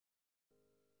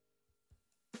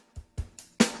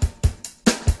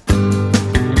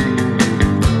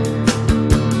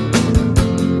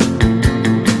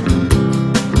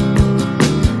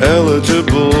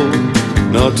knowledgeable,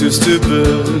 not too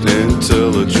stupid,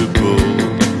 intelligible,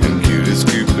 and cute as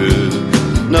Cupid.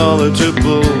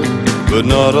 Knowledgeable, but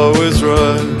not always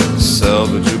right,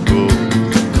 salvageable,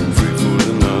 and free for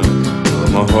the night. But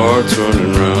my heart's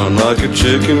running round like a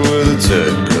chicken with its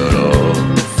head cut off.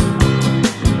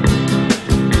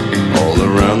 All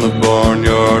around the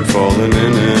barnyard, falling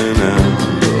in and out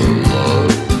of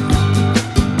love.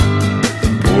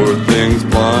 Poor thing's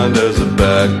blind as a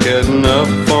bat, getting up,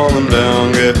 falling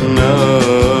down, getting up.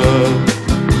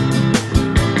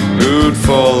 Who'd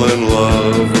fall in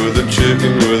love with a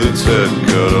chicken with its head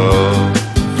cut off?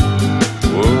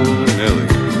 Whoa, Nelly.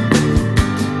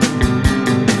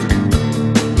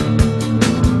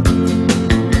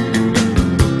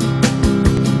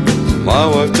 My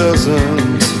wife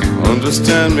doesn't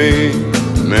understand me,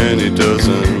 many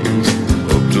dozens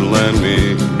hope to land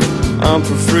me. I'm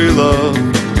for free love,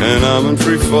 and I'm in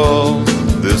free fall.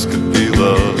 This could be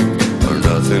love, or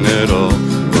nothing at all.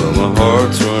 But my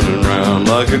heart's running round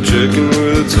like a chicken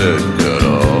with its head cut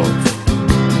off.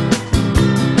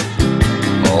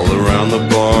 All around the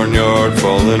barnyard,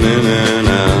 falling in and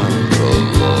out of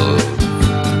love.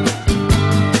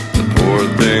 The poor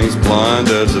thing's blind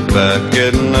as a bat,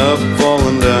 getting up,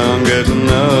 falling down, getting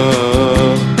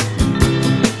up.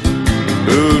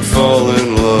 Who'd fall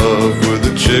in love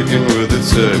with a chicken with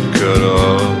its head cut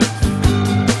off?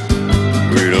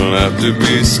 We don't have to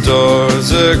be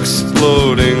stars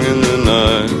exploding in the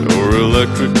night, or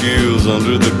electric eels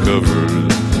under the covers.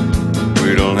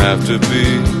 We don't have to be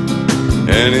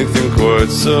anything quite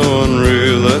so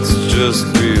unreal, let's just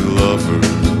be lovers.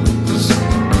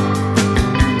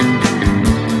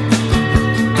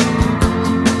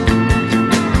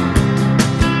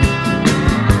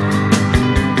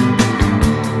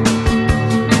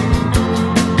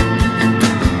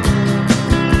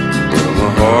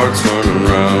 Heart's running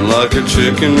round like a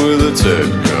chicken with its head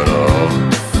cut off.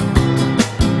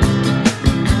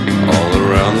 All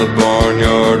around the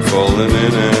barnyard, falling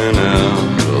in and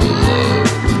out of love.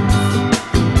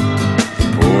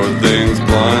 Poor thing's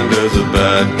blind as a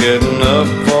bat, getting up,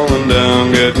 falling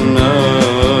down, getting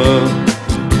up.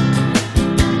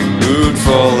 Who'd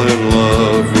fall in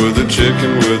love with a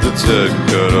chicken with its head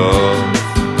cut off?